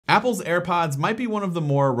Apple's AirPods might be one of the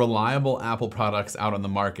more reliable Apple products out on the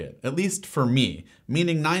market, at least for me,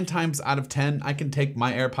 meaning 9 times out of 10, I can take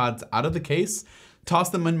my AirPods out of the case, toss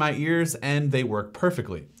them in my ears, and they work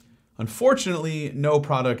perfectly. Unfortunately, no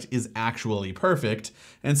product is actually perfect,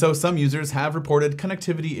 and so some users have reported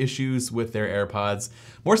connectivity issues with their AirPods,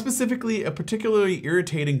 more specifically, a particularly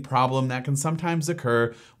irritating problem that can sometimes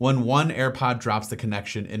occur when one AirPod drops the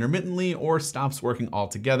connection intermittently or stops working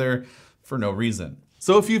altogether for no reason.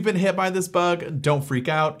 So if you've been hit by this bug, don't freak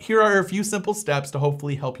out. Here are a few simple steps to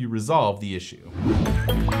hopefully help you resolve the issue.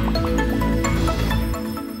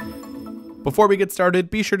 Before we get started,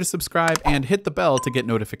 be sure to subscribe and hit the bell to get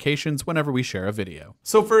notifications whenever we share a video.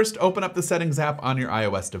 So first, open up the Settings app on your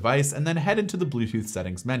iOS device and then head into the Bluetooth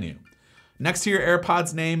settings menu. Next to your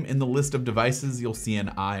AirPods name in the list of devices, you'll see an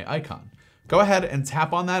eye icon. Go ahead and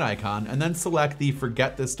tap on that icon and then select the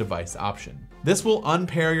Forget This Device option. This will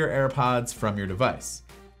unpair your AirPods from your device.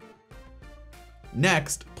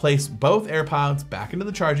 Next, place both AirPods back into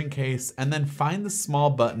the charging case and then find the small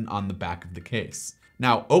button on the back of the case.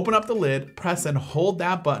 Now open up the lid, press and hold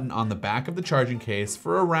that button on the back of the charging case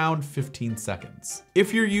for around 15 seconds.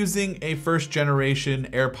 If you're using a first generation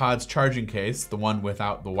AirPods charging case, the one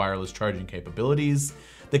without the wireless charging capabilities,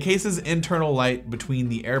 the case's internal light between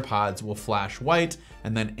the AirPods will flash white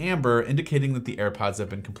and then amber, indicating that the AirPods have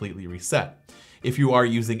been completely reset. If you are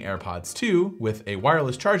using AirPods 2 with a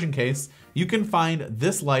wireless charging case, you can find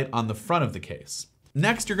this light on the front of the case.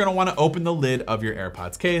 Next, you're gonna wanna open the lid of your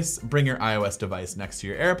AirPods case, bring your iOS device next to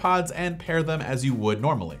your AirPods and pair them as you would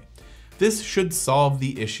normally. This should solve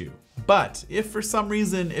the issue. But if for some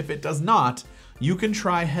reason, if it does not, you can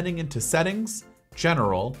try heading into Settings,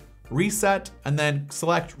 General, Reset, and then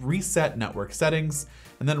select Reset Network Settings,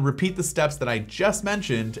 and then repeat the steps that I just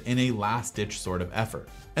mentioned in a last-ditch sort of effort.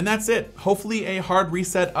 And that's it. Hopefully a hard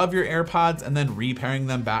reset of your AirPods and then repairing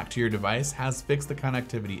them back to your device has fixed the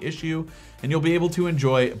connectivity issue, and you'll be able to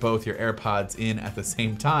enjoy both your AirPods in at the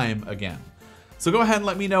same time again. So go ahead and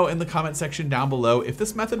let me know in the comment section down below if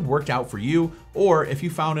this method worked out for you, or if you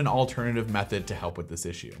found an alternative method to help with this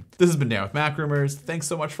issue. This has been Dan with MacRumors. Thanks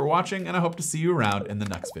so much for watching, and I hope to see you around in the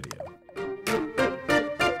next video.